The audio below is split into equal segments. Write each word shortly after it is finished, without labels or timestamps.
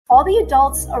all the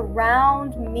adults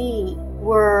around me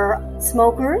were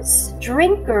smokers,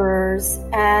 drinkers,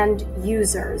 and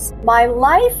users. My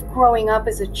life growing up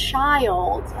as a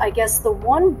child, I guess the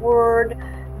one word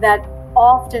that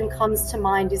often comes to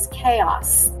mind is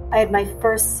chaos. I had my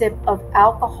first sip of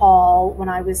alcohol when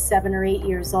I was 7 or 8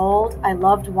 years old. I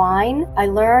loved wine. I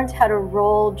learned how to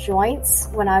roll joints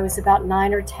when I was about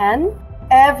 9 or 10.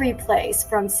 Every place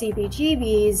from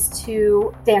CBGB's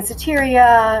to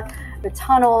Danceteria, the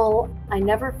Tunnel. I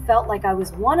never felt like I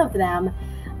was one of them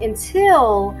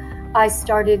until I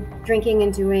started drinking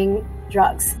and doing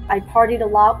drugs. I partied a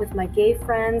lot with my gay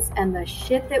friends, and the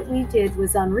shit that we did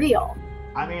was unreal.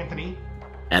 I'm Anthony.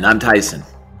 And I'm Tyson.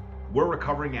 We're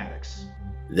recovering addicts.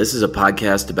 This is a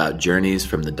podcast about journeys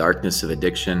from the darkness of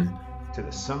addiction to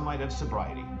the sunlight of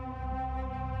sobriety.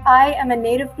 I am a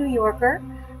native New Yorker.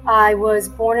 I was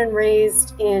born and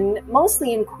raised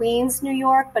mostly in Queens, New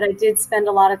York, but I did spend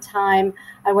a lot of time.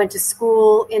 I went to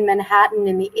school in Manhattan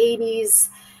in the 80s.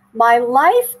 My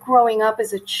life growing up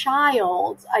as a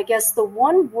child, I guess the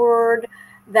one word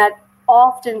that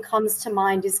often comes to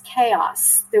mind is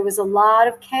chaos. There was a lot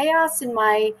of chaos in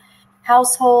my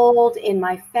household, in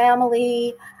my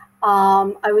family.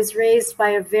 I was raised by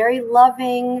a very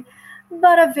loving,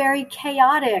 but a very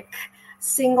chaotic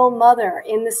single mother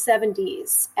in the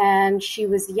 70s. And she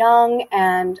was young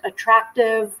and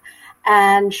attractive,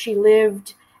 and she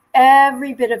lived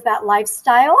every bit of that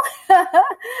lifestyle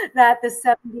that the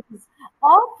 70s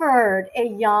offered a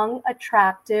young,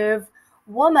 attractive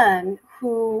woman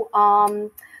who,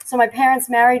 so my parents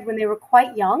married when they were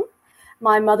quite young.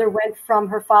 My mother went from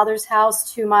her father's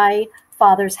house to my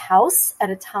father's house at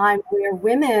a time where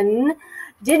women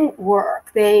didn't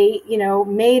work. They,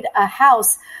 made a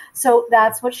house. So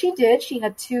that's what she did. She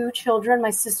had 2 children, my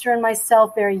sister and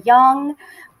myself, very young.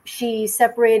 She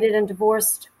separated and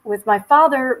divorced with my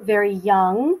father very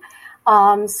young.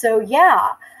 All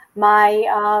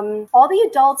the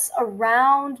adults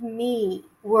around me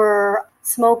were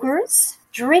smokers,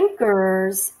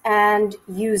 drinkers, and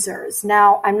users.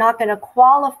 Now, I'm not going to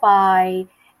qualify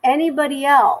anybody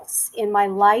else in my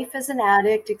life as an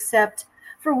addict except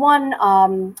for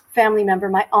one family member,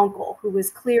 my uncle, who was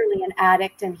clearly an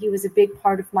addict, and he was a big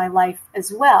part of my life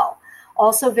as well.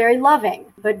 Also very loving,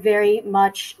 but very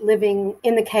much living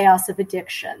in the chaos of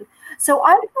addiction. So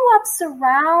I grew up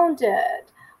surrounded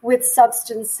with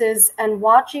substances and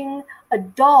watching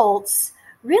adults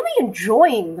really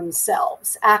enjoying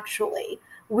themselves, actually,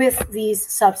 with these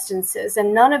substances.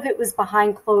 And none of it was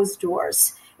behind closed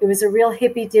doors. It was a real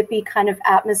hippy-dippy kind of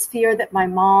atmosphere that my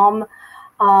mom,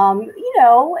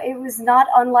 it was not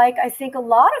unlike, I think, a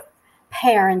lot of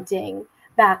parenting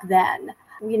back then,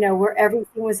 where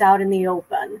everything was out in the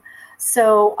open.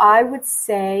 So I would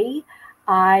say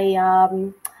I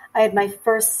had my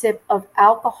first sip of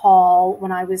alcohol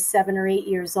when I was 7 or 8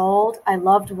 years old. I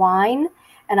loved wine,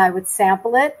 and I would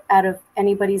sample it out of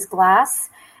anybody's glass.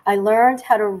 I learned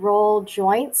how to roll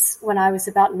joints when I was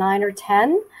about 9 or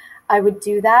 10. I would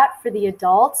do that for the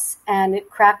adults, and it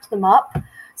cracked them up.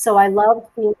 So I loved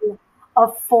being a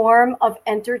form of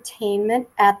entertainment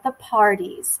at the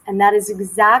parties, and that is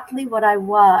exactly what I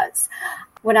was.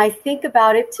 When I think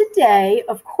about it today,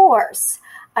 of course,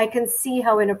 I can see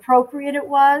how inappropriate it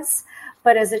was,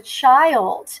 but as a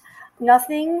child,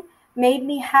 nothing made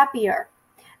me happier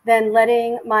than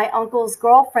letting my uncle's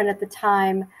girlfriend at the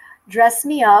time dress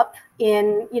me up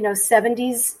in,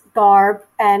 70s garb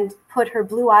and put her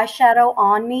blue eyeshadow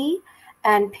on me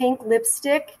and pink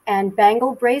lipstick and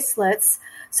bangle bracelets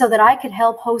so that I could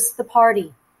help host the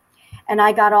party. And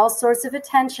I got all sorts of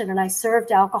attention, and I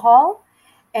served alcohol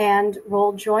and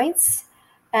rolled joints.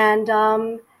 And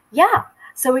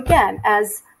so again,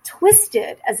 as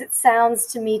twisted as it sounds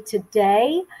to me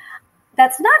today,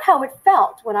 that's not how it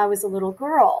felt when I was a little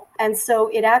girl. And so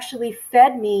it actually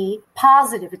fed me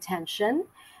positive attention.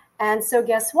 And so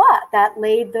guess what? That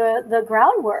laid the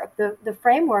groundwork, the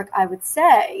framework, I would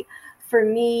say, for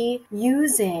me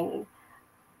using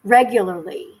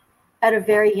regularly at a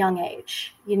very young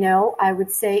age. I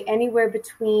would say anywhere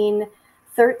between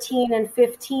 13 and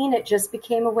 15, it just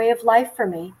became a way of life for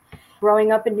me.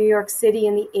 Growing up in New York City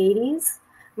in the 80s,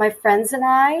 my friends and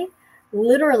I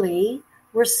literally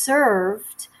were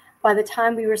served by the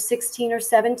time we were 16 or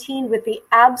 17 with the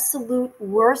absolute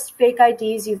worst fake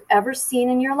IDs you've ever seen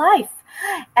in your life.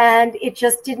 And it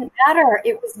just didn't matter.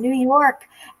 It was New York.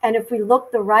 And if we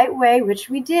looked the right way, which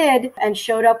we did, and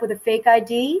showed up with a fake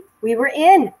ID, we were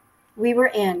in.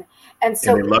 And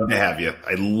so they love to have you.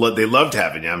 They loved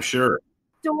having you, I'm sure.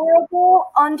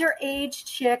 Adorable underage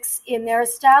chicks in their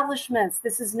establishments.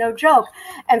 This is no joke.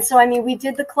 And so, we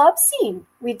did the club scene.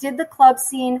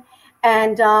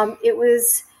 And it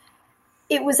was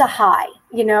a high,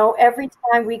 every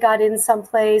time we got in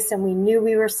someplace and we knew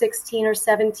we were 16 or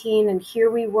 17 and here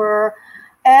we were,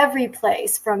 every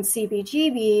place from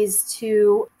CBGB's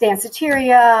to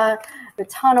Danceteria, the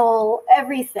tunnel,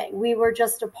 everything. We were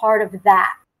just a part of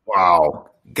that. Wow.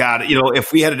 God,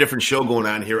 if we had a different show going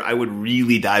on here, I would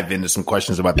really dive into some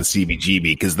questions about the CBGB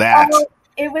because that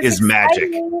is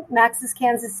magic. Max's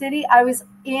Kansas City. I was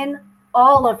in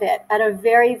all of it at a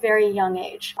very, very young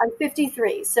age. I'm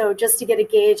 53, so just to get a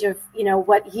gauge of,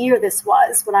 what year this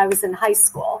was when I was in high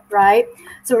school, right?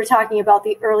 So we're talking about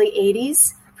the early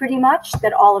 80s, pretty much,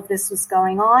 that all of this was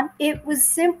going on. It was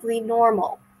simply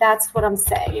normal. That's what I'm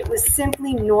saying. It was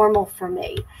simply normal for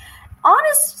me.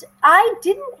 Honest, I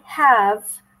didn't have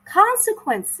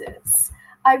consequences.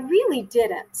 I really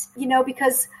didn't,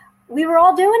 because we were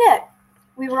all doing it.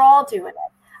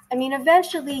 I mean,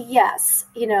 eventually, yes,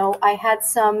 I had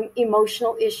some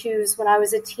emotional issues when I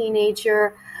was a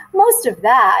teenager. Most of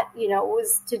that,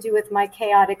 was to do with my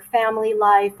chaotic family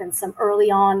life and some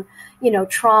early on,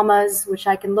 traumas, which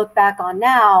I can look back on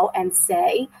now and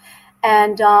say.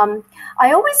 And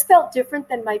I always felt different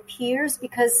than my peers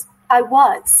because I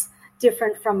was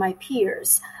different from my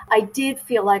peers. I did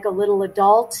feel like a little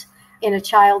adult in a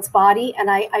child's body, and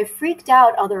I freaked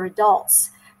out other adults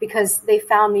because they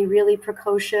found me really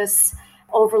precocious,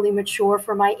 overly mature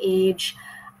for my age.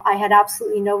 I had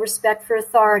absolutely no respect for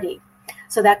authority.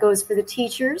 So that goes for the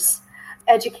teachers.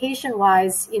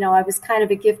 Education-wise, I was kind of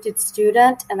a gifted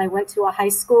student, and I went to a high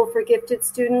school for gifted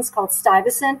students called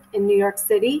Stuyvesant in New York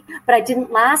City, but I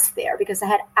didn't last there because I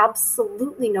had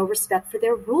absolutely no respect for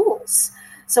their rules.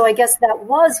 So I guess that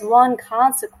was one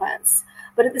consequence.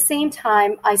 But at the same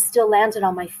time, I still landed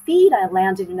on my feet. I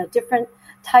landed in a different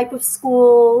type of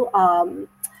school,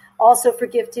 also for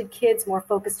gifted kids, more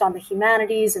focused on the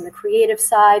humanities and the creative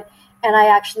side. And I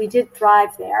actually did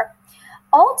thrive there.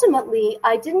 Ultimately,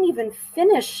 I didn't even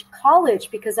finish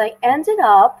college because I ended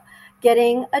up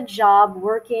getting a job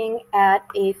working at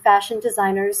a fashion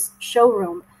designer's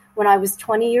showroom when I was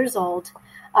 20 years old.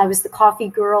 I was the coffee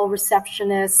girl,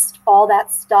 receptionist, all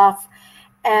that stuff.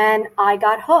 And I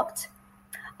got hooked.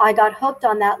 I got hooked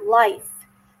on that life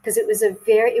because it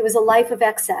was a life of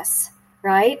excess,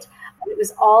 right? It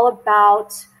was all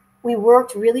about, we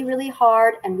worked really, really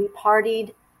hard and we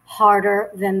partied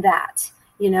harder than that,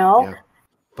 Yeah.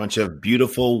 Bunch of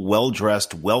beautiful,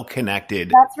 well-dressed, well-connected,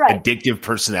 That's right. addictive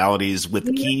personalities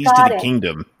with keys to the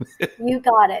kingdom. You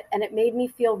got it. And it made me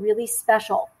feel really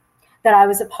special that I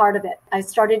was a part of it. I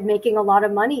started making a lot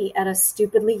of money at a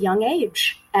stupidly young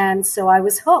age. And so I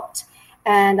was hooked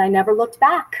and I never looked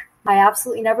back. I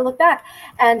absolutely never looked back.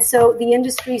 And so the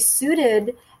industry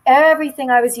suited everything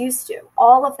I was used to,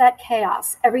 all of that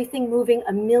chaos, everything moving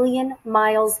 1,000,000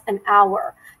 miles an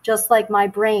hour, just like my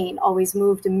brain always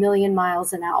moved 1,000,000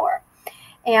 miles an hour.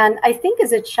 And I think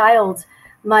as a child,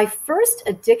 my first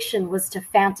addiction was to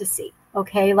fantasy.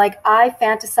 Okay. Like I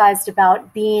fantasized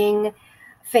about being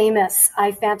famous.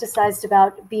 I fantasized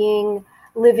about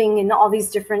living in all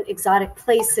these different exotic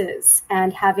places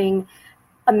and having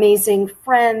amazing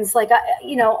friends, like,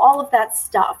 all of that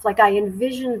stuff. Like I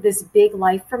envisioned this big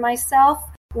life for myself.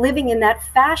 Living in that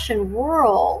fashion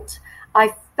world,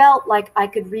 I felt like I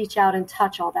could reach out and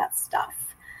touch all that stuff.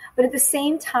 But at the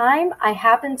same time, I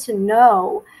happened to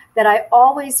know that I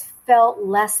always felt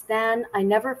less than. I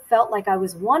never felt like I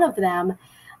was one of them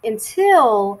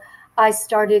until I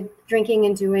started drinking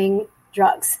and doing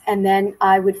drugs. And then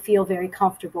I would feel very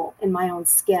comfortable in my own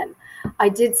skin. I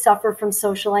did suffer from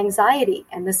social anxiety,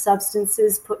 and the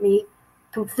substances put me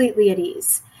completely at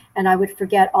ease. And I would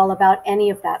forget all about any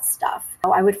of that stuff.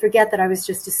 I would forget that I was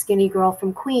just a skinny girl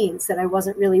from Queens, that I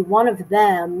wasn't really one of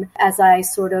them as I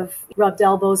sort of rubbed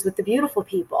elbows with the beautiful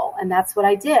people. And that's what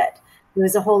I did. There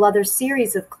was a whole other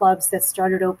series of clubs that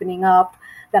started opening up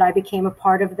that I became a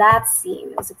part of that scene.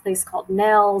 There was a place called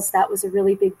Nell's. That was a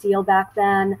really big deal back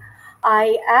then.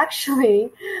 I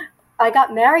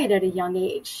got married at a young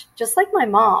age, just like my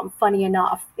mom, funny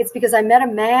enough. It's because I met a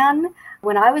man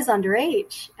when I was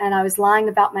underage, and I was lying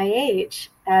about my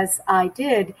age, as I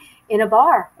did, in a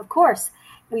bar, of course.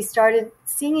 We started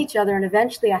seeing each other, and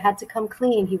eventually I had to come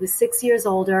clean. He was 6 years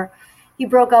older. He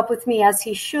broke up with me, as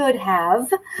he should have.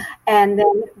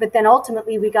 But then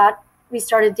ultimately we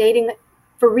started dating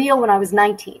for real when I was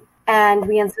 19, and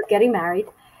we ended up getting married.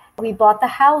 We bought the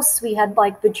house. We had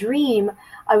like the dream.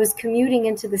 I was commuting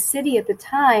into the city at the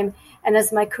time. And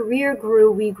as my career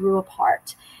grew, we grew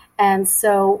apart. And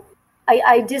so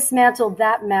I dismantled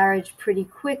that marriage pretty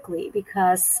quickly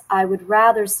because I would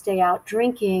rather stay out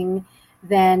drinking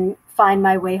than find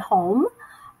my way home.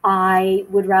 I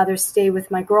would rather stay with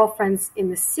my girlfriends in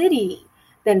the city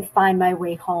than find my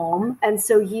way home. And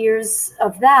so years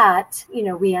of that,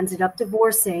 we ended up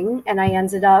divorcing, and I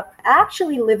ended up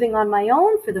actually living on my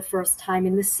own for the first time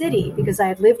in the city because I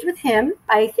had lived with him.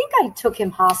 I think I took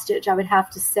him hostage, I would have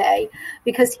to say,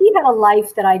 because he had a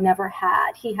life that I never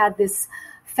had. He had this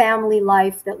family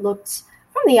life that looked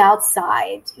from the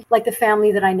outside like the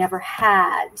family that I never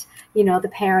had.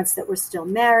 The parents that were still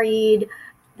married,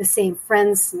 the same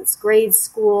friends since grade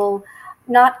school,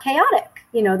 not chaotic.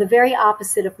 The very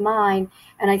opposite of mine.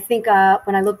 And I think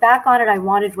when I look back on it, I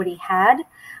wanted what he had.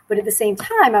 But at the same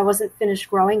time, I wasn't finished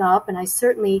growing up, and I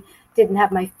certainly didn't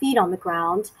have my feet on the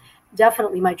ground.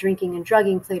 Definitely my drinking and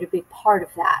drugging played a big part of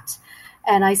that.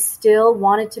 And I still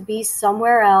wanted to be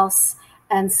somewhere else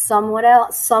and someone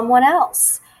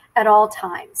else at all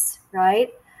times,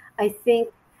 right? I think,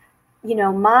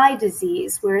 my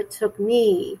disease, where it took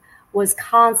me, was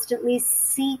constantly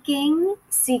seeking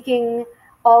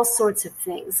all sorts of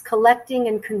things. Collecting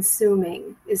and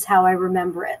consuming is how I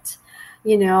remember it.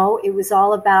 It was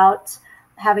all about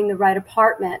having the right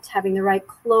apartment, having the right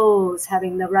clothes,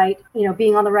 having the right,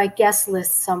 being on the right guest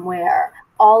list somewhere.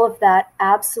 All of that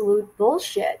absolute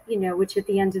bullshit, which at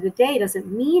the end of the day doesn't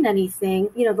mean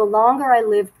anything. The longer I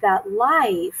lived that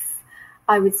life,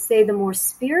 I would say the more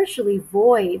spiritually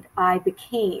void I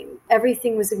became.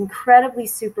 Everything was incredibly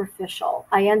superficial.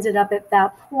 I ended up at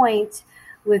that point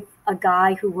with a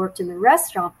guy who worked in the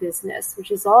restaurant business, which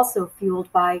is also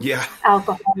fueled by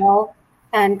alcohol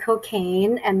and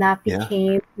cocaine. And that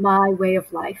became my way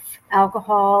of life,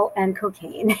 alcohol and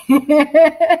cocaine.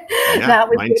 That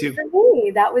was it for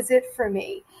me. That was it for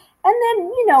me. And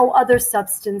then, other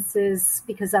substances,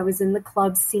 because I was in the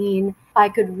club scene, I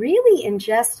could really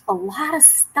ingest a lot of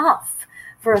stuff.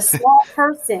 For a small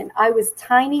person, I was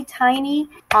tiny.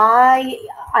 I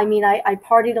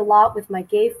partied a lot with my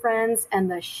gay friends, and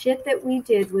the shit that we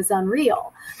did was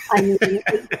unreal.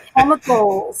 The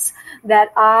chemicals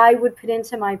that I would put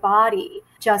into my body,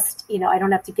 just, I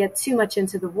don't have to get too much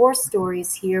into the war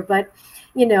stories here, but,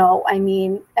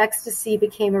 ecstasy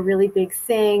became a really big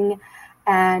thing,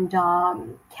 and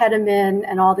ketamine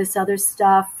and all this other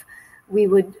stuff. We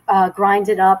would grind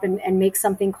it up and make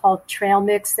something called trail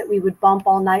mix that we would bump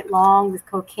all night long with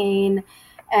cocaine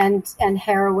and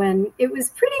heroin. It was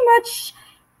pretty much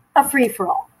a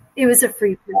free-for-all. It was a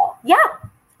free-for-all.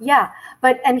 Yeah.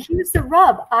 And here's the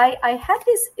rub. I had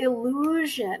this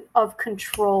illusion of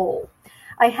control.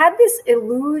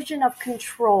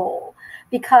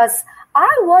 Because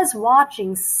I was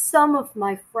watching some of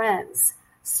my friends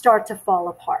start to fall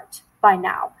apart by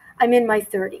now. I'm in my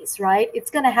 30s, right?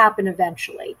 It's going to happen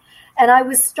eventually. And I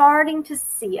was starting to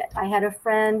see it. I had a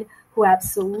friend who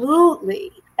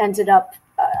absolutely ended up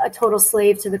a total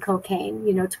slave to the cocaine,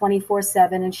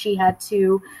 24/7. And she had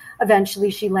to,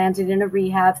 eventually she landed in a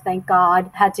rehab, thank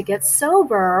God, had to get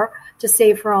sober to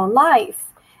save her own life.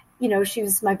 She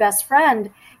was my best friend,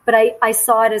 but I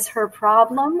saw it as her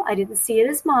problem. I didn't see it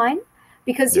as mine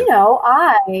because,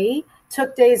 I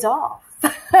took days off.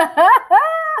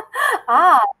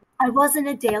 I wasn't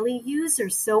a daily user,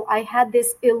 so I had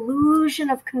this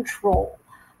illusion of control,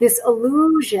 this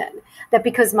illusion that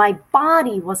because my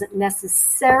body wasn't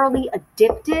necessarily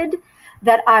addicted,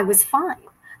 that I was fine,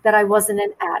 that I wasn't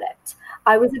an addict.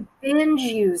 I was a binge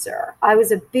user. I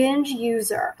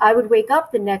would wake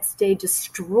up the next day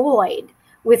destroyed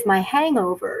with my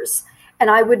hangovers, and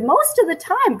I would most of the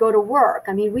time go to work.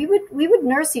 We would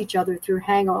nurse each other through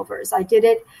hangovers. I did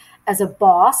it as a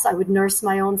boss. I would nurse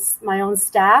my own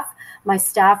staff. My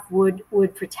staff would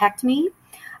protect me.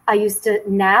 I used to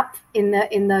nap in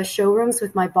the showrooms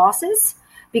with my bosses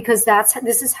because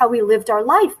this is how we lived our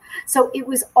life. So it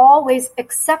was always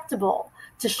acceptable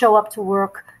to show up to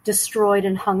work destroyed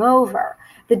and hungover.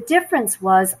 The difference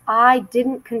was I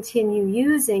didn't continue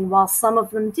using while some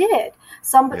of them did.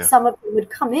 Some of them would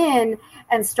come in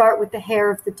and start with the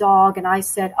hair of the dog, and I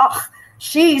said, "Oh,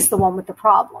 she's the one with the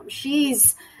problem.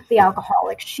 She's the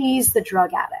alcoholic. She's the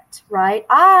drug addict," right?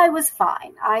 I was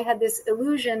fine. I had this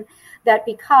illusion that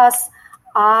because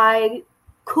I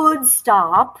could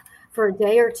stop for a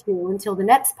day or two until the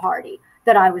next party,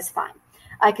 that I was fine.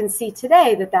 I can see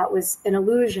today that was an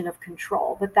illusion of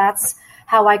control, but that's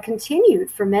how I continued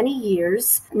for many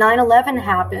years. 9/11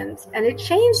 happened, and it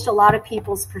changed a lot of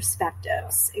people's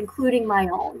perspectives, including my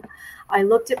own. I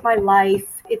looked at my life.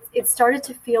 It started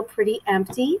to feel pretty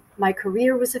empty. My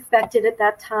career was affected at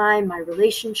that time. My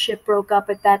relationship broke up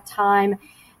at that time.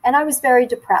 And I was very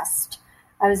depressed.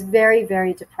 I was very,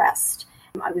 very depressed.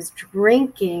 I was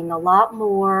drinking a lot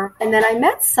more. And then I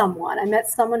met someone.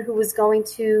 Who was going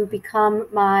to become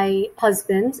my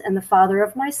husband and the father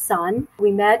of my son.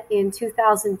 We met in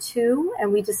 2002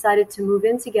 and we decided to move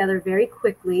in together very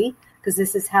quickly because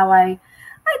this is how I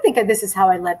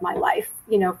led my life,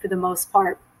 for the most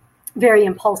part, very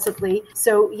impulsively.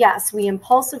 So yes, we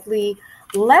impulsively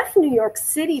left New York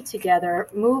City together,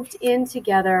 moved in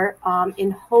together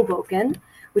in Hoboken,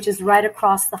 which is right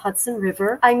across the Hudson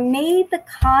River. I made the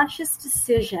conscious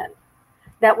decision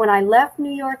that when I left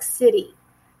New York City,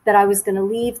 that I was going to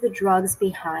leave the drugs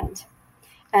behind.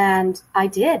 And I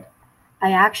did.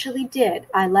 I actually did.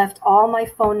 I left all my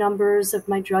phone numbers of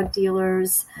my drug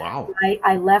dealers. Wow.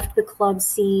 I left the club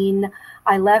scene.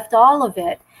 I left all of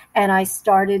it. And I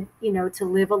started, to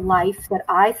live a life that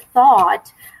I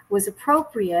thought was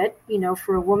appropriate,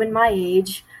 for a woman my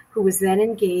age who was then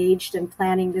engaged and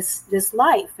planning this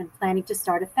life and planning to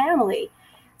start a family.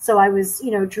 So I was,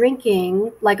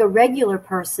 drinking like a regular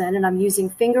person, and I'm using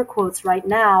finger quotes right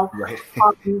now. Right.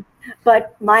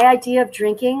 But my idea of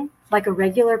drinking like a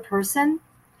regular person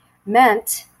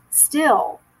meant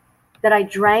still that I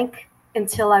drank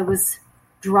until I was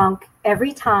drunk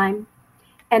every time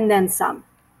and then some.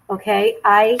 Okay.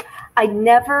 I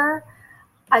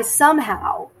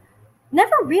somehow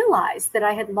never realized that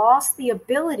I had lost the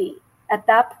ability at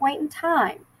that point in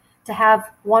time to have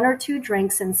one or two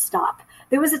drinks and stop.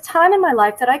 There was a time in my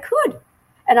life that I could,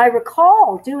 and I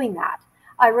recall doing that.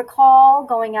 I recall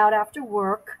going out after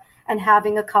work and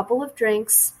having a couple of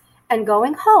drinks and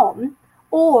going home,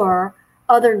 or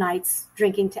other nights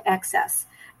drinking to excess.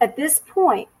 At this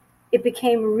point, it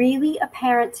became really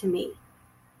apparent to me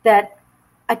that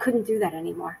I couldn't do that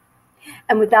anymore.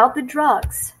 And without the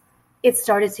drugs, it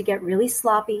started to get really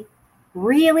sloppy,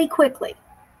 really quickly.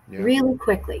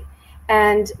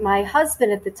 And my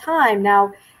husband at the time,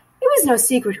 now, it was no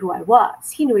secret who I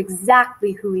was. He knew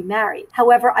exactly who he married.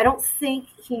 However, I don't think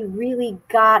he really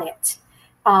got it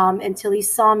until he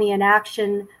saw me in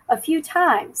action a few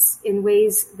times in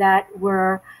ways that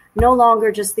were no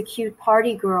longer just the cute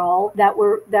party girl, that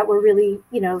were really,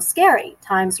 scary.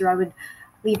 Times where I would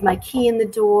leave my key in the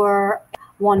door,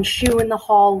 one shoe in the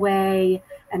hallway,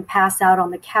 and pass out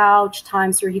on the couch.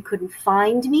 Times where he couldn't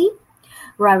find me,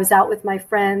 where I was out with my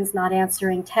friends, not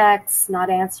answering texts, not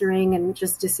answering and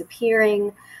just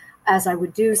disappearing, as I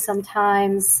would do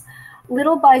sometimes.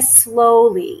 Little by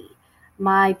slowly,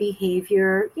 my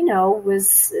behavior, there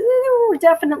were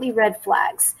definitely red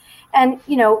flags. And,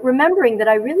 remembering that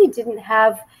I really didn't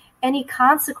have any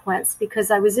consequence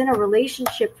because I was in a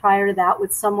relationship prior to that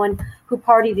with someone who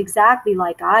partied exactly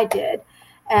like I did.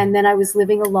 And then I was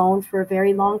living alone for a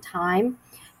very long time.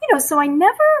 So I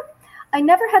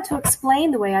never had to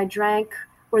explain the way I drank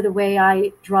or the way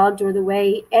I drugged or the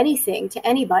way anything to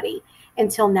anybody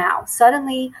until now.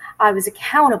 Suddenly I was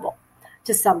accountable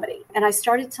to somebody and I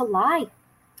started to lie.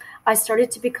 I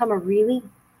started to become a really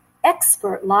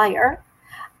expert liar.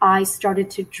 I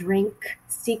started to drink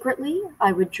secretly.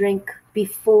 I would drink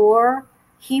before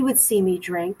he would see me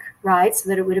drink, right? So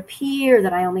that it would appear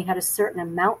that I only had a certain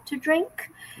amount to drink.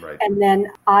 Right. And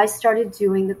then I started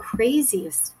doing the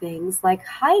craziest things, like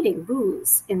hiding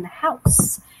booze in the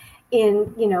house,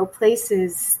 in,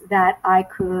 places that I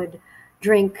could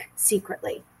drink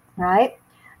secretly, right?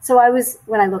 So I was,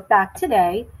 when I look back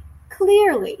today,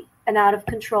 clearly an out of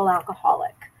control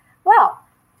alcoholic. Well,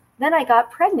 then I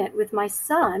got pregnant with my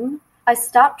son. I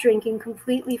stopped drinking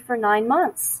completely for 9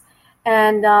 months.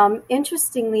 And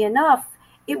interestingly enough,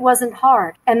 it wasn't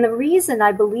hard. And the reason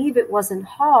I believe it wasn't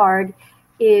hard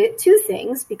is two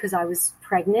things, because I was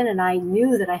pregnant and I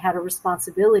knew that I had a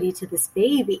responsibility to this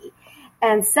baby.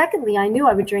 And secondly, I knew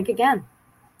I would drink again.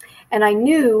 And I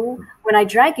knew when I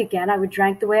drank again, I would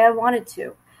drink the way I wanted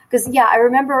to. Because,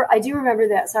 I do remember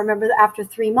this. I remember after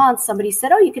 3 months, somebody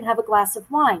said, oh, you can have a glass of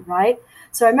wine, right?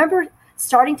 So I remember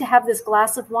starting to have this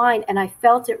glass of wine and I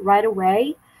felt it right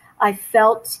away. I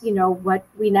felt, what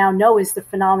we now know is the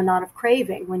phenomenon of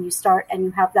craving. When you start and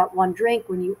you have that one drink,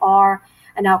 when you are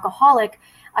an alcoholic,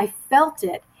 I felt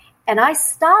it. And I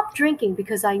stopped drinking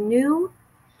because I knew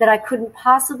that I couldn't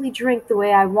possibly drink the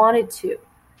way I wanted to,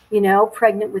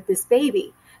 pregnant with this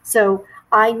baby. So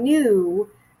I knew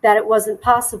that it wasn't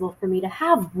possible for me to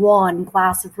have one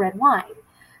glass of red wine.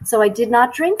 So I did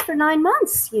not drink for 9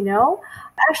 months,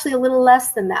 actually a little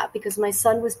less than that because my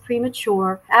son was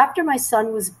premature. After my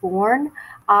son was born,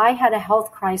 I had a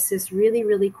health crisis really,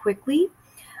 really quickly.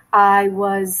 I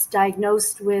was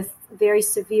diagnosed with very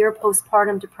severe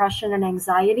postpartum depression and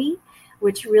anxiety,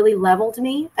 which really leveled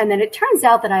me. And then it turns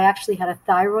out that I actually had a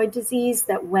thyroid disease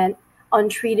that went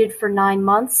untreated for 9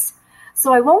 months.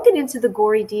 So I won't get into the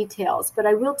gory details, but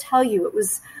I will tell you it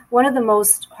was one of the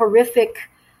most horrific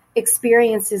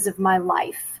experiences of my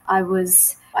life.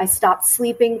 I stopped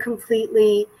sleeping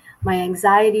completely. My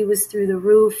anxiety was through the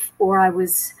roof, or I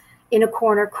was in a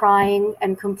corner crying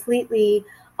and completely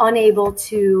unable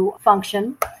to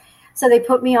function. So they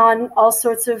put me on all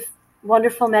sorts of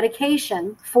wonderful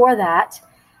medication for that.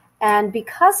 And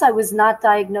because I was not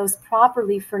diagnosed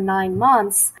properly for 9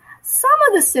 months, some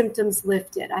of the symptoms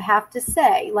lifted, I have to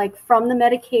say, like from the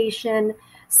medication,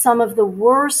 some of the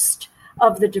worst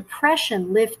of the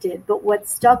depression lifted. But what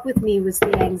stuck with me was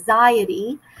the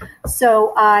anxiety.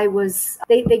 So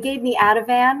they gave me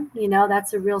Ativan,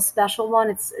 that's a real special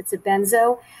one. It's a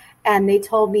benzo. And they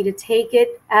told me to take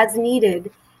it as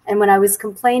needed. And when I was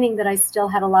complaining that I still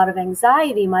had a lot of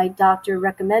anxiety, my doctor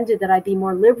recommended that I be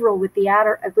more liberal with the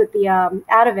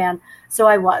Ativan. So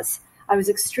I was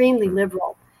extremely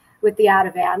liberal with the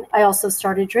Ativan. I also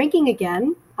started drinking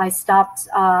again. I stopped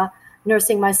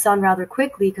nursing my son rather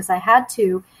quickly because I had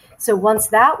to. So once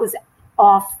that was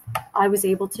off, I was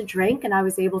able to drink, and I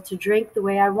was able to drink the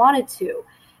way I wanted to.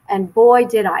 And boy,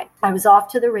 did I. I was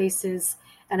off to the races,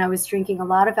 and I was drinking a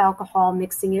lot of alcohol,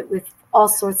 mixing it with all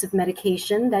sorts of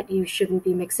medication that you shouldn't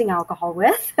be mixing alcohol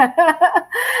with.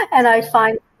 And I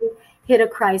finally hit a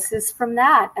crisis from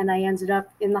that, and I ended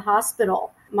up in the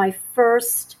hospital. My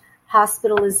first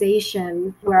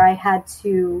hospitalization, where I had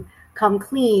to come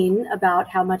clean about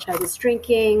how much I was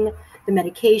drinking, the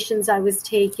medications I was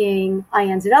taking. I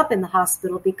ended up in the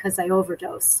hospital because I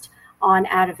overdosed on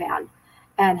Ativan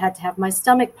and had to have my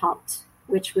stomach pumped,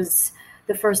 which was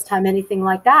the first time anything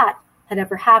like that had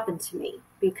ever happened to me,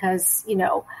 because,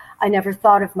 I never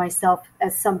thought of myself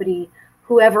as somebody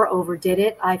who ever overdid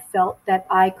it. I felt that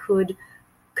I could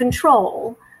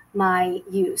control my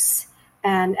use.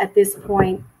 And at this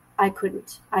point, I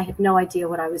couldn't. I had no idea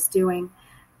what I was doing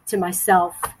to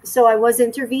myself. So I was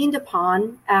intervened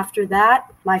upon after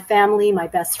that. My family, my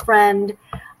best friend,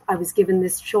 I was given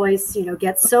this choice,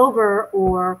 get sober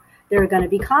or there are going to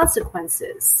be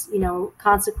consequences,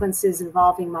 consequences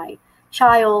involving my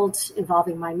child,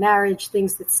 involving my marriage,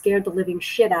 things that scared the living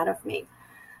shit out of me.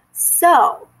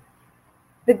 So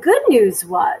the good news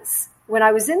was, when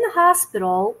I was in the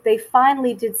hospital, they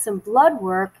finally did some blood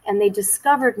work and they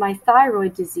discovered my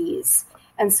thyroid disease.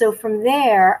 And so from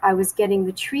there, I was getting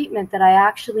the treatment that I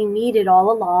actually needed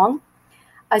all along.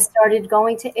 I started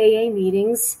going to AA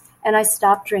meetings and I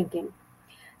stopped drinking.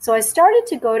 So I started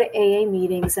to go to AA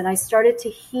meetings and I started to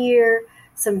hear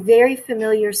some very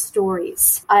familiar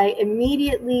stories. I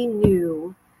immediately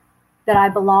knew that I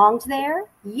belonged there,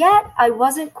 yet I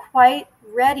wasn't quite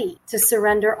ready to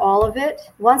surrender all of it.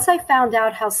 Once I found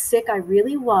out how sick I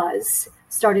really was,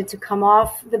 started to come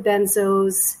off the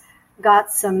benzos,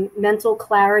 got some mental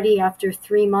clarity after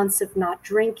 3 months of not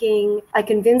drinking. I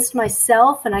convinced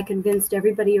myself and I convinced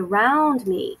everybody around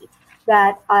me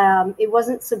that it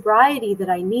wasn't sobriety that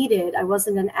I needed. I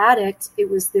wasn't an addict. It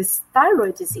was this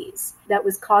thyroid disease that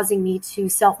was causing me to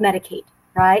self-medicate,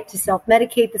 right? To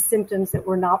self-medicate the symptoms that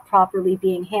were not properly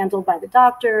being handled by the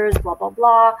doctors, blah, blah,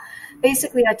 blah.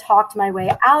 Basically, I talked my way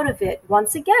out of it.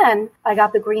 Once again, I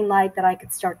got the green light that I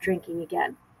could start drinking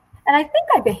again. And I think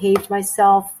I behaved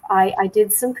myself. I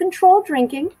did some controlled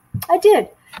drinking. I did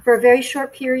for a very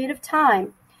short period of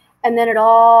time. And then it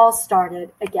all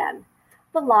started again.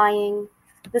 The lying,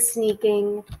 the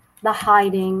sneaking, the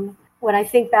hiding. When I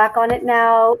think back on it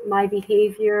now, my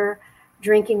behavior,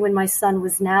 drinking when my son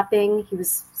was napping, he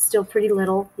was still pretty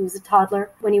little. He was a toddler.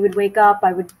 When he would wake up,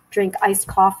 I would drink iced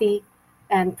coffee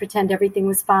and pretend everything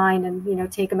was fine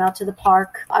and, take him out to the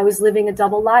park. I was living a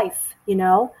double life,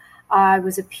 I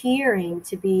was appearing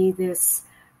to be this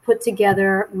put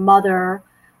together mother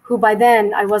who by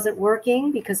then I wasn't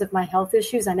working because of my health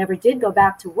issues. I never did go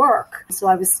back to work. So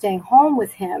I was staying home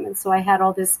with him. And so I had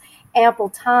all this ample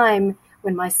time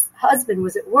when my husband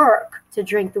was at work to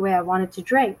drink the way I wanted to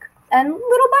drink. And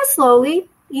little by slowly,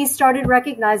 he started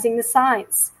recognizing the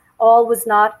signs. All was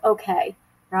not okay,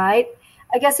 right?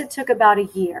 I guess it took about a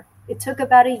year. It took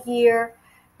about a year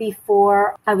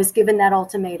before I was given that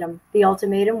ultimatum. The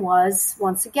ultimatum was,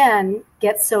 once again,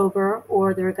 get sober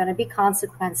or there are going to be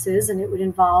consequences, and it would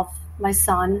involve my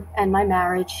son and my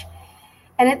marriage.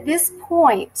 And at this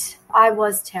point, I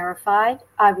was terrified.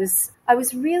 I was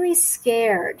really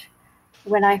scared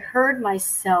when I heard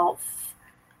myself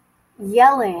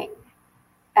yelling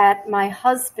at my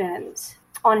husband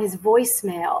on his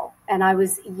voicemail, and I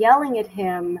was yelling at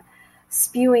him,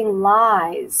 spewing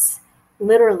lies,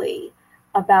 literally,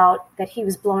 about that he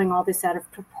was blowing all this out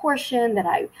of proportion, that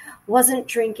I wasn't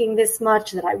drinking this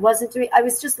much, that I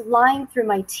was just lying through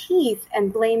my teeth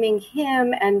and blaming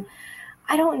him. And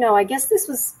I don't know, I guess this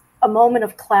was a moment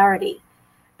of clarity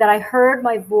that I heard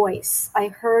my voice. I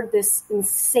heard this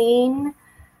insane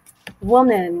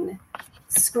woman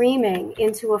screaming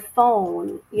into a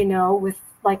phone, with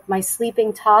like my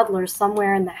sleeping toddler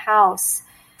somewhere in the house.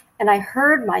 And I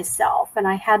heard myself, and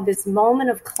I had this moment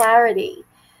of clarity,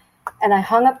 and I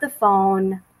hung up the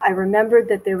phone. I remembered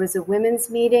that there was a women's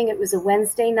meeting. It was a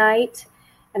Wednesday night.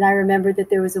 And I remembered that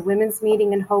there was a women's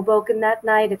meeting in Hoboken that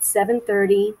night at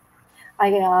 7:30.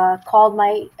 I called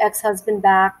my ex-husband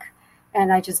back,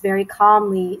 and I just very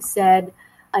calmly said,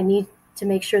 I need to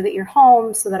make sure that you're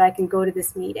home so that I can go to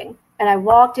this meeting. And I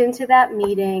walked into that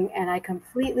meeting, and I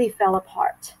completely fell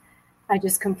apart. I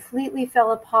just completely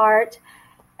fell apart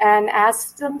and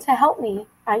asked them to help me.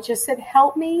 I just said,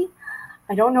 help me.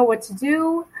 I don't know what to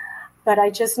do, but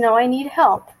I just know I need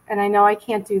help. And I know I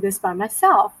can't do this by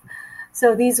myself.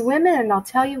 So these women, I'll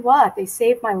tell you what, they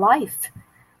saved my life.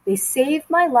 They saved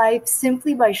my life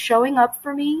simply by showing up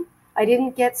for me. I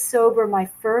didn't get sober my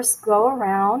first go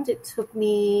around. It took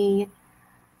me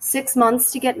 6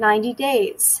 months to get 90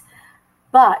 days.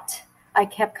 But I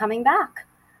kept coming back.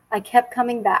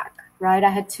 Right? I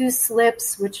had 2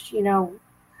 slips, which, the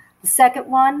second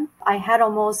one, I had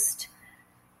almost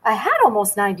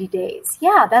 90 days.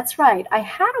 Yeah, that's right. I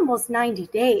had almost 90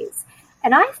 days.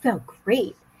 And I felt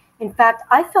great. In fact,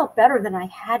 I felt better than I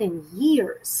had in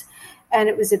years. And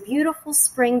it was a beautiful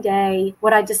spring day.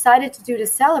 What I decided to do to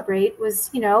celebrate was,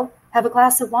 have a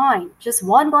glass of wine, just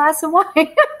one glass of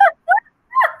wine.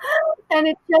 And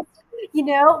it just,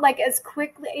 as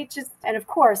quickly, and of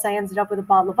course I ended up with a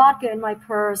bottle of vodka in my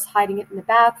purse, hiding it in the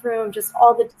bathroom, just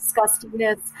all the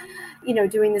disgustingness,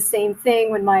 doing the same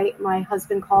thing when my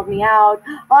husband called me out.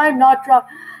 I'm not drunk,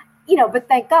 but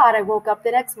thank God I woke up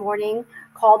the next morning,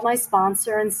 called my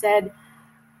sponsor and said,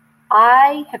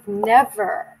 I have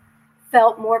never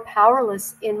felt more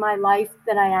powerless in my life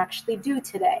than I actually do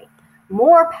today.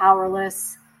 More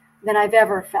powerless than I've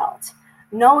ever felt.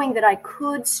 Knowing that I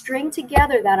could string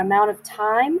together that amount of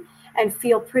time and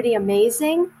feel pretty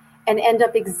amazing and end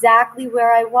up exactly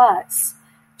where I was.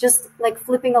 Just like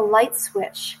flipping a light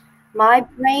switch. My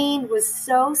brain was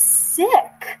so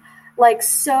sick, like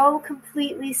so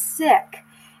completely sick.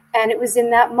 And it was in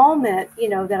that moment,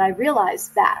 that I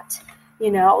realized that,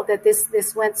 that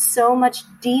this went so much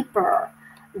deeper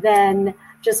than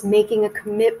just making a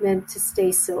commitment to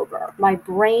stay sober. My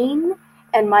brain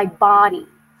and my body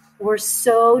were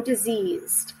so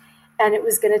diseased, and it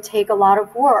was going to take a lot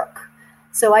of work.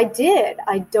 So I did.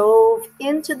 I dove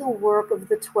into the work of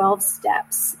the 12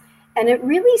 steps, and it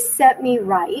really set me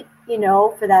right,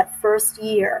 for that first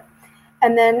year.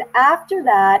 And then after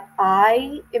that,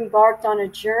 I embarked on a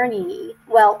journey.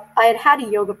 Well, I had had a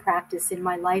yoga practice in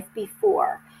my life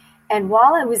before. And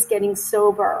while I was getting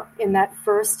sober in that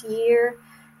first year,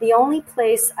 the only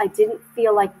place I didn't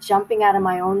feel like jumping out of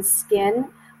my own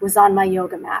skin was on my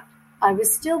yoga mat. I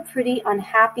was still pretty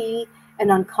unhappy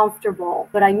and uncomfortable,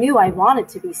 but I knew I wanted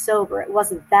to be sober. It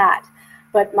wasn't that.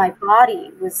 But my body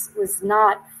was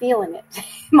not feeling it.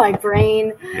 My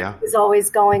brain was always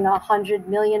going 100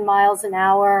 million miles an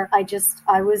hour.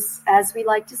 I was, as we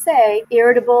like to say,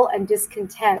 irritable and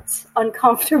discontent,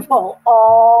 uncomfortable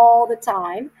all the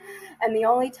time. And the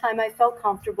only time I felt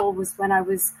comfortable was when I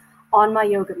was on my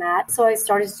yoga mat. So I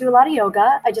started to do a lot of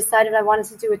yoga. I decided I wanted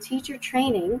to do a teacher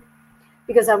training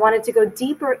because I wanted to go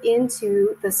deeper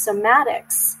into the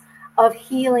somatics of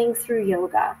healing through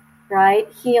yoga, right?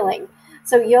 Healing.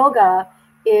 So yoga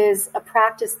is a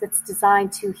practice that's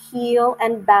designed to heal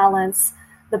and balance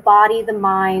the body, the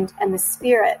mind, and the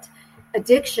spirit.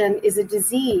 Addiction is a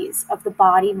disease of the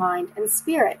body, mind, and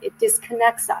spirit. It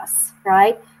disconnects us,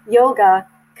 right? Yoga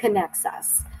connects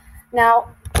us.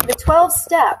 Now, the 12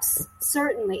 steps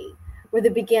certainly were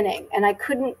the beginning, and I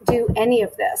couldn't do any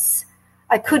of this.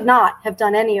 I could not have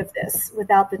done any of this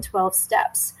without the 12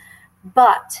 steps.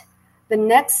 But the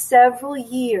next several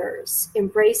years,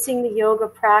 embracing the yoga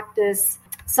practice,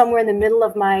 somewhere in the middle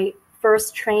of my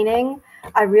first training,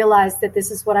 I realized that this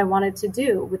is what I wanted to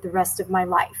do with the rest of my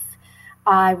life.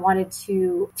 I wanted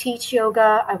to teach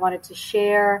yoga. I wanted to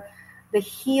share the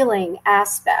healing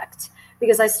aspect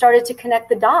because I started to connect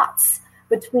the dots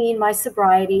between my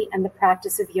sobriety and the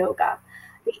practice of yoga.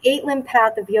 The 8-limb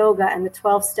path of yoga and the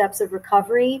 12 steps of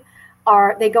recovery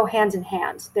they go hand in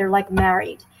hand. They're like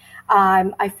married.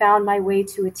 I found my way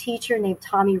to a teacher named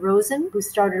Tommy Rosen, who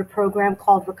started a program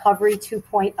called Recovery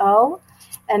 2.0.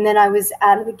 And then I was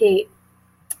out of the gate.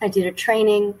 I did a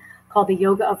training called the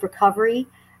Yoga of Recovery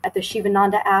at the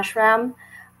Shivananda Ashram,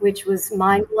 which was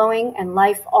mind-blowing and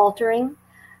life-altering.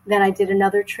 Then I did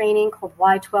another training called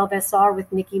Y12SR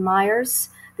with Nikki Myers,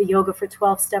 the Yoga for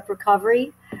 12-Step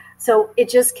Recovery. So it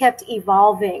just kept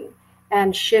evolving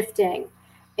and shifting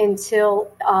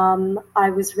until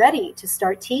I was ready to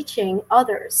start teaching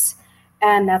others.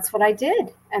 And that's what I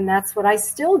did. And that's what I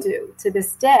still do to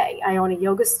this day. I own a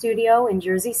yoga studio in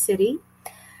Jersey City.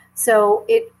 So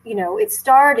it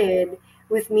started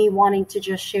with me wanting to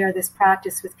just share this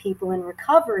practice with people in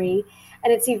recovery.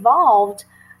 And it's evolved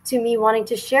to me wanting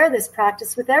to share this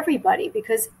practice with everybody,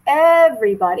 because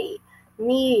everybody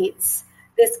needs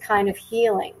this kind of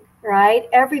healing, right?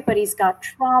 Everybody's got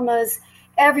traumas.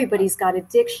 Everybody's got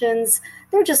addictions.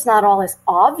 They're just not all as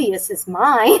obvious as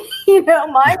mine. Mine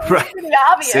is right. Pretty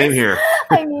obvious. Same here.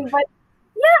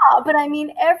 But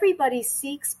everybody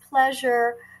seeks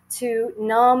pleasure to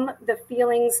numb the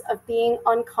feelings of being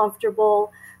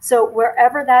uncomfortable. So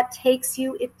wherever that takes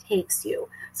you, it takes you.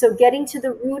 So getting to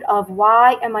the root of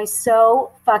why am I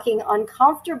so fucking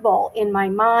uncomfortable in my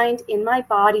mind, in my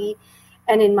body,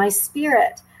 and in my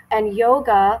spirit? And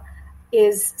yoga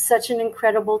is such an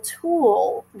incredible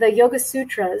tool. The Yoga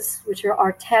Sutras, which are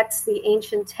our texts, the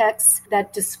ancient texts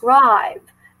that describe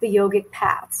the yogic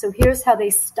path. So here's how they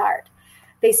start.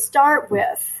 They start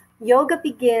with, yoga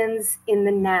begins in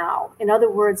the now. In other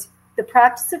words, the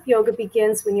practice of yoga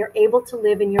begins when you're able to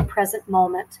live in your present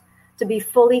moment, to be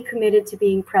fully committed to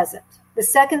being present. The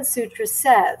second sutra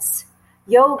says,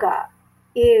 yoga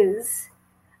is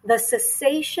the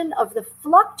cessation of the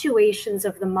fluctuations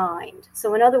of the mind.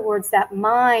 So in other words, that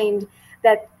mind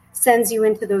that sends you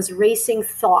into those racing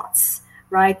thoughts,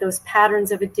 right? Those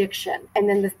patterns of addiction. And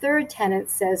then the third tenet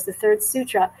says, the third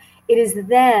sutra, it is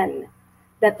then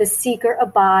that the seeker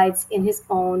abides in his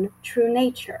own true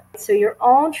nature. So your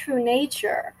own true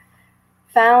nature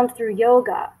found through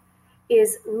yoga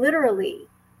is literally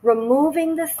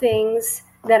removing the things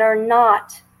that are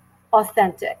not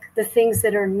authentic, the things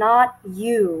that are not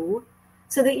you,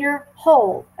 so that you're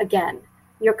whole again,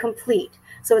 you're complete.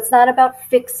 So it's not about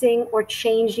fixing or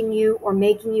changing you or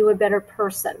making you a better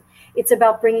person. It's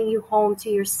about bringing you home to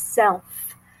yourself.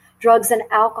 Drugs and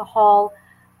alcohol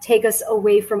take us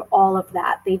away from all of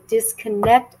that. They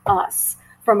disconnect us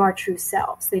from our true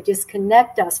selves. They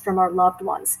disconnect us from our loved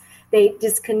ones. They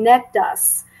disconnect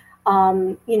us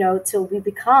till we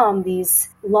become these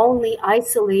lonely,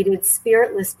 isolated,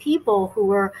 spiritless people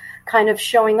who are kind of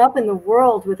showing up in the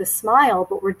world with a smile,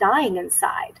 but we're dying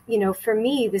inside. For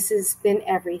me, this has been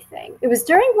everything. It was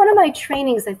during one of my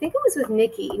trainings, I think it was with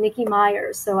Nikki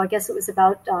Myers. So I guess it was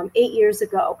about 8 years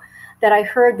ago that I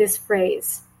heard this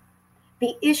phrase,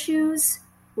 the issues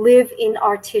live in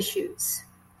our tissues,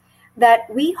 that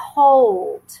we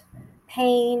hold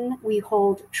pain, we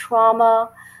hold trauma,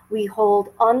 we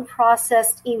hold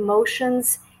unprocessed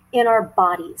emotions in our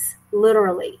bodies,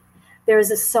 literally.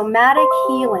 There's a somatic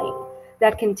healing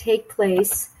that can take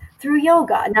place through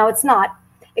yoga. Now, it's not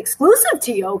exclusive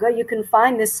to yoga. You can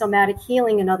find this somatic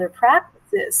healing in other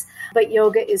practices, but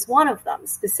yoga is one of them,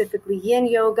 specifically yin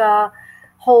yoga,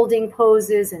 holding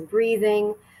poses and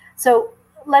breathing. So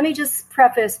let me just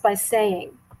preface by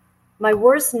saying my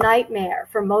worst nightmare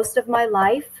for most of my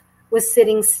life was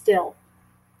sitting still.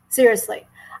 Seriously.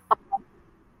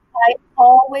 I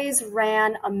always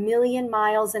ran 1,000,000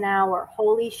 miles an hour.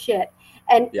 Holy shit.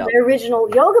 And my original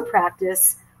yoga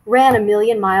practice ran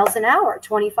 1,000,000 miles an hour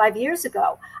 25 years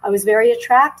ago. I was very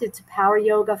attracted to power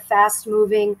yoga, fast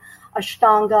moving,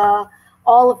 Ashtanga,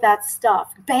 all of that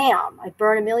stuff. Bam! I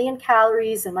burned 1,000,000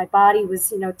 calories and my body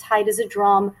was, tight as a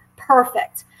drum.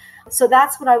 Perfect. So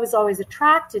that's what I was always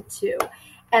attracted to.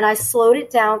 And I slowed it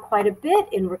down quite a bit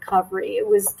in recovery. It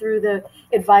was through the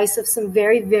advice of some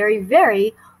very, very,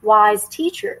 very wise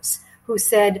teachers who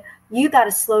said, you got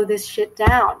to slow this shit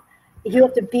down. You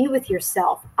have to be with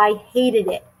yourself. I hated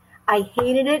it. I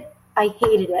hated it. I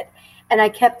hated it. And I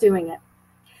kept doing it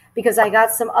because I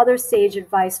got some other sage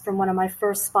advice from one of my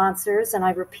first sponsors, and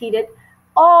I repeat it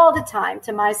all the time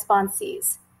to my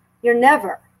sponsees. You're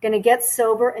never going to get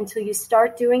sober until you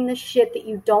start doing the shit that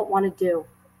you don't want to do.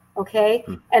 Okay?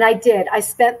 And I did. I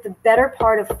spent the better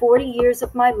part of 40 years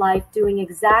of my life doing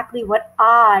exactly what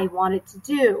I wanted to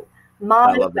do.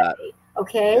 My way.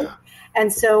 Okay? Yeah.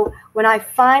 And so when I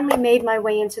finally made my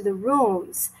way into the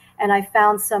rooms and I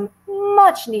found some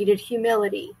much needed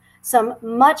humility, some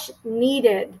much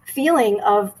needed feeling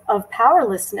of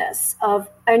powerlessness,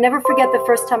 I never forget the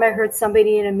first time I heard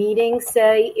somebody in a meeting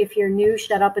say, if you're new,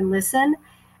 shut up and listen.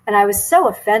 And I was so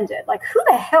offended. Like, who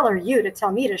the hell are you to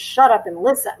tell me to shut up and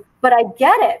listen? But I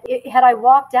get it. Had I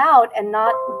walked out and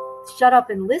not shut up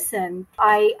and listen,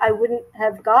 I wouldn't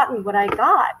have gotten what I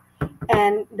got.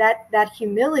 And that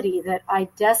humility that I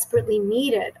desperately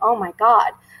needed. Oh my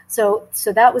God. So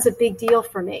that was a big deal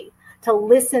for me to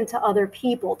listen to other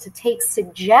people, to take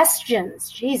suggestions,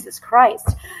 Jesus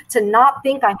Christ, to not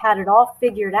think I had it all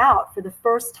figured out for the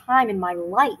first time in my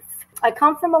life. I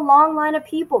come from a long line of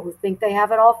people who think they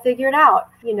have it all figured out,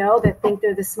 that think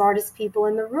they're the smartest people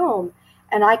in the room.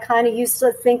 And I kind of used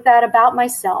to think that about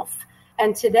myself.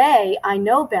 And today I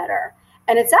know better.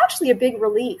 And it's actually a big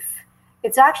relief.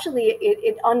 It's actually,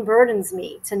 it unburdens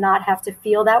me to not have to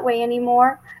feel that way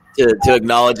anymore. To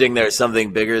acknowledging there's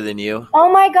something bigger than you.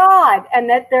 Oh my God. And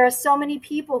that there are so many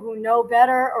people who know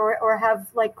better or have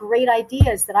like great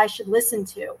ideas that I should listen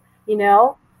to,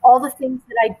 all the things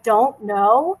that I don't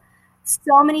know,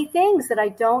 so many things that I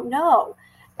don't know.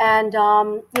 And,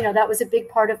 that was a big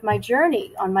part of my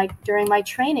journey during my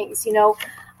trainings.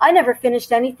 I never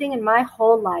finished anything in my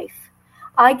whole life.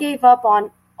 I gave up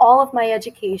on all of my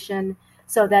education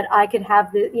so that I could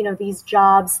have these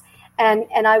jobs. And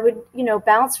I would,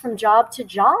 bounce from job to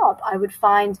job. I would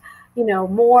find,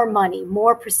 more money,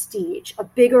 more prestige, a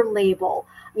bigger label,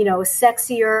 a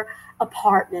sexier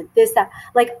apartment, this, that.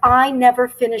 Like, I never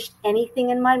finished anything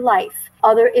in my life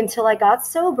until I got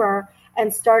sober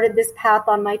and started this path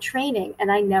on my training.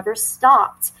 And I never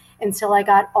stopped until I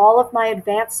got all of my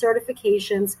advanced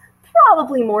certifications,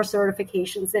 probably more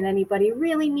certifications than anybody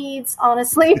really needs,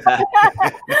 honestly,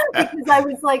 because I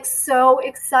was like so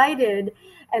excited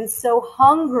and so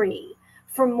hungry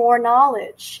for more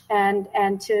knowledge and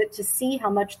to see how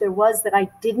much there was that I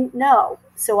didn't know.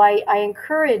 So I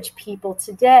encourage people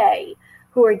today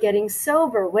who are getting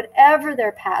sober, whatever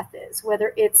their path is,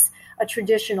 whether it's a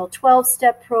traditional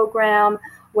 12-step program,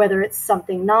 whether it's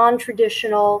something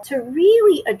non-traditional, to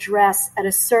really address at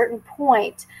a certain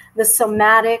point the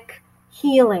somatic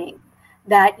healing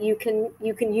that you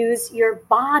can use your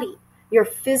body, your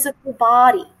physical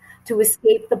body, to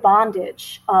escape the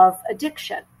bondage of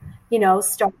addiction.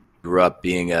 Grew up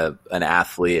being an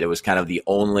athlete. It was kind of the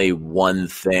only one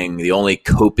thing, the only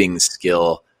coping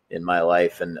skill in my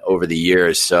life and over the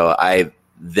years. So I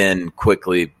then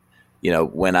quickly,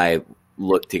 when I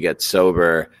looked to get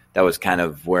sober, that was kind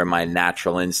of where my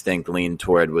natural instinct leaned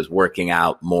toward, was working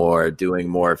out more, doing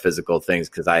more physical things,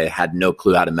 because I had no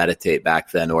clue how to meditate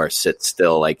back then or sit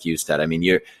still, like you said. I mean,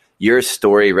 your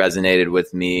story resonated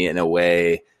with me in a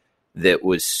way that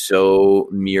was so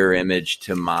mirror image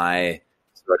to my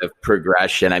sort of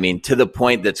progression. I mean, to the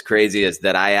point that's crazy is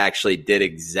that I actually did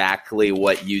exactly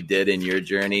what you did in your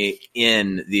journey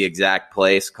in the exact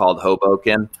place called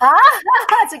Hoboken.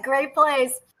 That's a great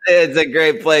place. It's a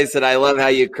great place, and I love how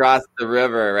you crossed the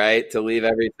river, right, to leave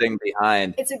everything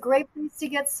behind. It's a great place to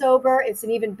get sober. It's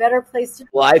an even better place to.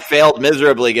 Well, I failed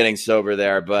miserably getting sober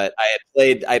there, but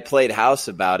I played house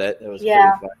about it. It was pretty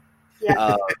fun.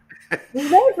 Yeah. We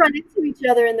may have run into each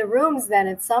other in the rooms then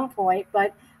at some point,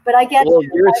 but I get. Well,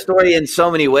 your story in so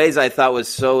many ways I thought was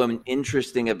so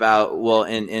interesting about,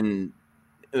 in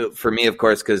for me, of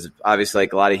course, because obviously,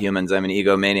 like a lot of humans, I'm an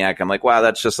egomaniac. I'm like, wow,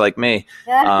 that's just like me.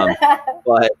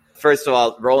 But first of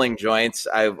all, rolling joints,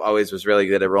 I always was really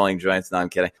good at rolling joints. No, I'm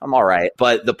kidding. I'm all right.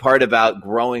 But the part about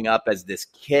growing up as this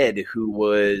kid who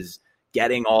was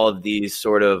getting all of these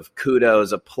sort of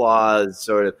kudos, applause,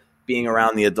 sort of being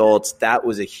around the adults, that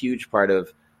was a huge part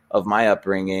of my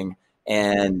upbringing.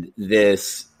 And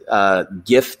this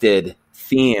gifted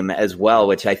theme as well,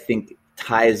 which I think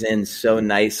ties in so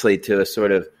nicely to a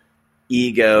sort of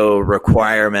ego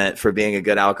requirement for being a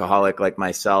good alcoholic like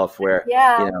myself, where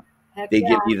they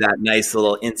give you that nice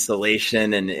little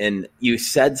insulation. And you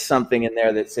said something in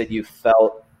there that said you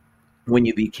felt when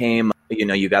you became,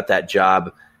 you got that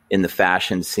job in the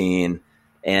fashion scene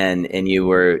and you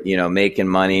were, making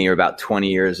money, you're about 20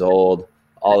 years old.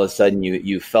 All of a sudden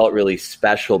you felt really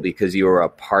special because you were a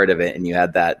part of it and you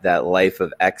had that life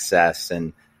of excess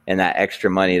and that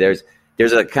extra money. There's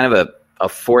a kind of a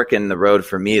fork in the road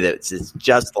for me that's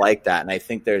just like that. And I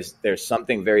think there's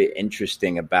something very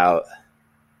interesting about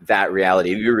that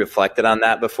reality. Have you reflected on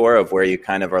that before, of where you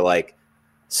kind of are like,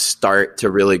 start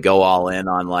to really go all in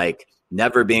on like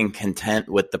never being content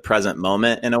with the present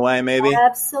moment in a way, maybe?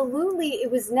 Absolutely.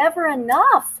 It was never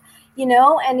enough,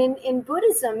 and in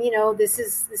Buddhism, this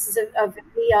is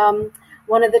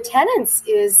one of the tenets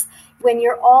is when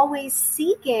you're always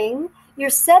seeking, you're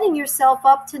setting yourself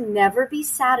up to never be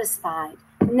satisfied.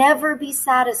 Never be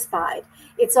satisfied.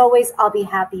 It's always, I'll be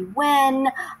happy when,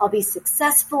 I'll be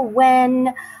successful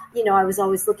when, I was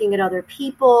always looking at other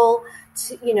people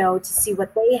to see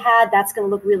what they had. That's going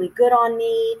to look really good on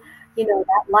me.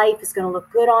 That life is going to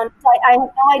look good on. I had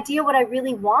no idea what I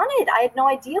really wanted. I had no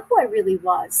idea who I really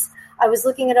was. I was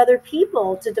looking at other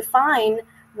people to define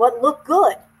what looked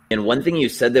good. And one thing you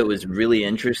said that was really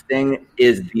interesting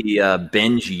is the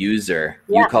binge user.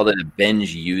 Yeah. You called it a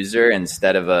binge user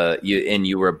instead of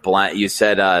you were blind. You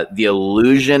said the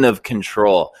illusion of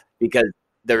control, because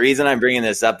the reason I'm bringing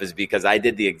this up is because I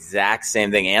did the exact same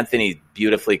thing. Anthony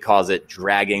beautifully calls it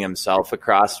dragging himself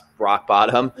across rock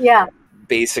bottom. Yeah.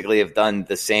 Basically have done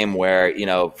the same where,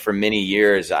 for many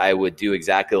years I would do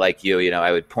exactly like you.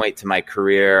 I would point to my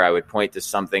career, I would point to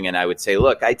something, and I would say,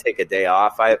 look, I take a day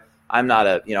off. I'm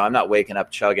not waking up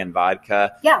chugging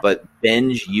vodka. Yeah. But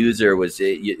binge user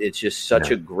it's just such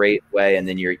a great way. And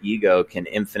then your ego can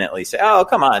infinitely say, oh,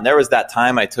 come on, there was that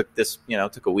time I took this,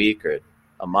 took a week or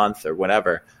a month or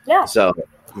whatever. Yeah. So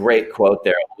great quote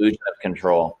there, illusion of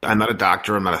control. I'm not a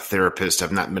doctor. I'm not a therapist.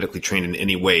 I'm not medically trained in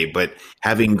any way, but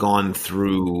having gone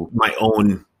through my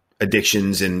own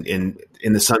addictions and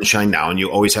in the sunshine now, and you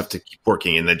always have to keep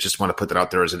working. And I just want to put that out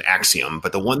there as an axiom.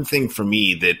 But the one thing for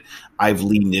me that I've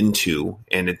leaned into,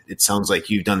 and it sounds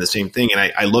like you've done the same thing. And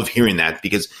I love hearing that,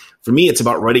 because for me, it's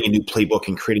about writing a new playbook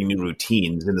and creating new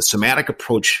routines. And the somatic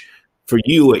approach for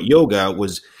you at yoga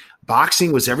was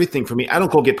boxing was everything for me. I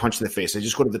don't go get punched in the face. I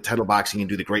just go to the title boxing and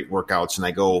do the great workouts, and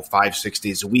I go 5-6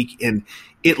 days a week. And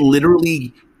it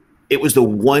was the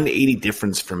 180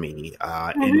 difference for me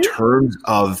in terms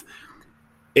of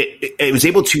it was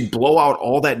able to blow out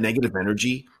all that negative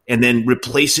energy and then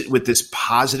replace it with this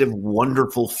positive,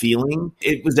 wonderful feeling.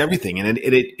 It was everything. And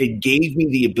it gave me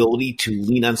the ability to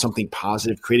lean on something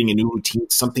positive, creating a new routine,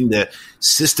 something to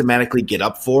systematically get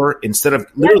up for. Instead of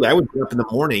literally, I would get up in the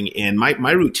morning and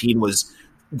my routine was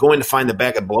going to find the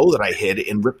bag of blow that I hid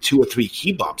and rip 2 or 3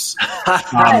 key bumps.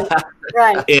 Right.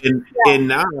 And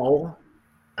now,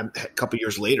 a couple of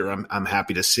years later, I'm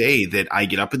happy to say that I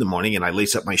get up in the morning and I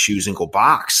lace up my shoes and go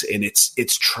box, and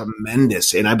it's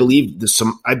tremendous. And I believe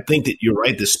I think that you're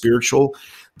right. The spiritual,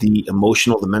 the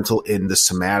emotional, the mental, and the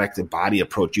somatic, the body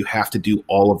approach. You have to do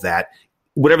all of that,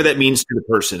 whatever that means to the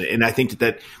person. And I think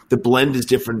that the blend is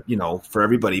different, for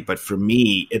everybody. But for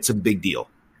me, it's a big deal.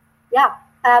 Yeah,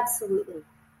 absolutely.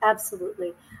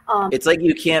 Absolutely. It's like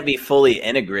you can't be fully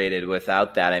integrated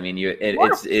without that. I mean,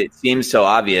 it seems so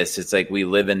obvious. It's like we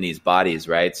live in these bodies,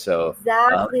 right? So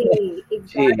exactly.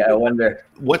 Gee, I wonder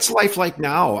what's life like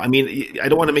now. I mean, I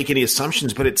don't want to make any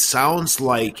assumptions, but it sounds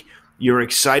like you're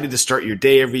excited to start your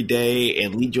day every day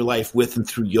and lead your life with and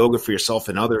through yoga for yourself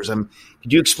and others. Could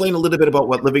you explain a little bit about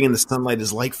what living in the sunlight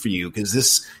is like for you? Because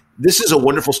this is a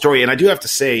wonderful story, and I do have to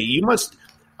say, you must.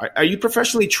 Are you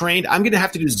professionally trained? I'm going to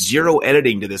have to do 0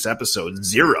 editing to this episode.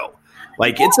 0.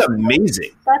 It's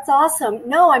amazing. That's awesome.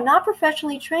 No, I'm not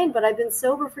professionally trained, but I've been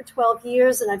sober for 12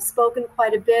 years and I've spoken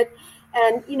quite a bit.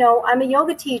 And, I'm a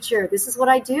yoga teacher. This is what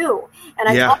I do. And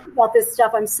I talk about this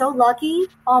stuff. I'm so lucky.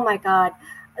 Oh, my God.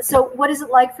 So what is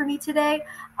it like for me today?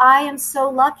 I am so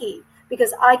lucky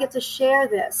because I get to share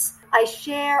this. I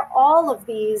share all of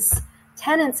these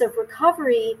tenets of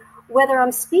recovery, whether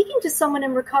I'm speaking to someone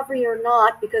in recovery or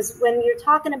not, because when you're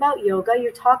talking about yoga,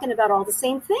 you're talking about all the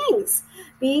same things.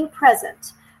 Being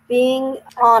present, being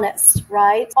honest,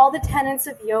 right? All the tenets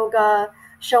of yoga,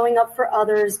 showing up for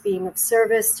others, being of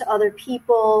service to other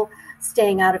people,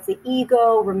 staying out of the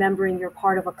ego, remembering you're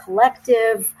part of a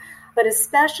collective, but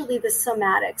especially the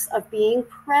somatics of being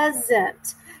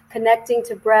present, connecting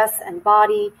to breath and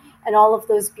body and all of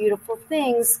those beautiful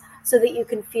things, so that you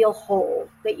can feel whole,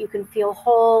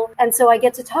 And so I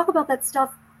get to talk about that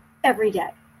stuff every day.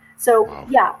 So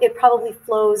it probably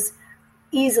flows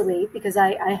easily because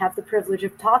I have the privilege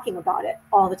of talking about it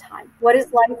all the time. What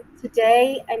is life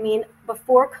today? I mean,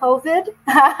 before COVID,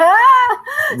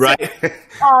 right?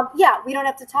 So, we don't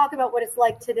have to talk about what it's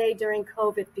like today during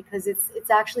COVID because it's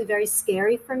actually very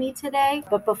scary for me today.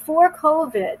 But before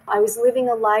COVID, I was living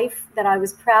a life that I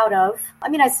was proud of. I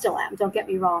mean, I still am, don't get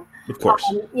me wrong. Of course.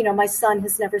 My son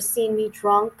has never seen me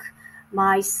drunk.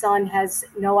 My son has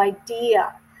no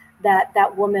idea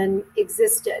that woman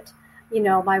existed.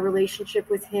 My relationship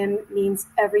with him means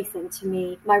everything to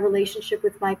me. My relationship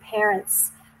with my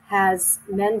parents has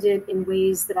mended in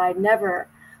ways that I never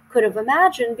could have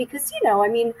imagined because,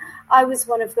 I was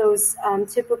one of those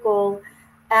typical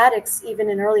addicts, even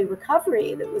in early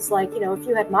recovery, that was like, if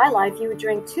you had my life, you would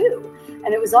drink too.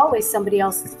 And it was always somebody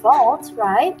else's fault,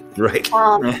 right? Right.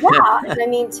 I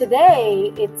mean,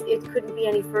 today, it couldn't be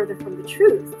any further from the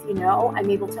truth. I'm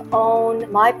able to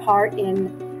own my part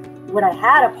in what I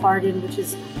had a part in, which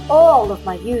is all of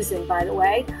my using, by the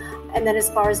way. And then as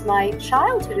far as my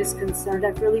childhood is concerned,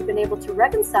 I've really been able to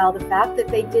reconcile the fact that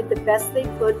they did the best they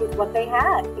could with what they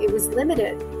had. It was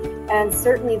limited. And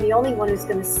certainly the only one who's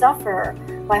going to suffer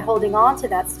by holding on to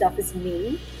that stuff is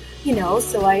me.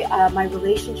 So my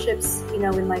relationships,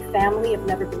 in my family have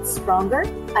never been stronger.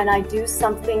 And I do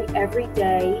something every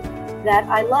day that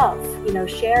I love,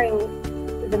 sharing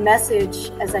the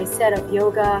message, as I said, of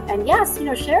yoga. And yes,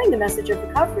 sharing the message of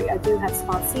recovery. I do have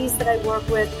sponsees that I work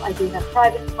with. I do have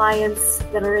private clients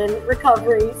that are in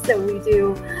recovery. So we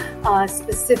do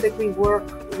specifically work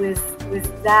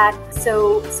with that.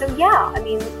 So yeah,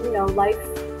 life,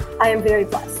 I am very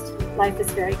blessed. Life is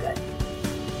very good.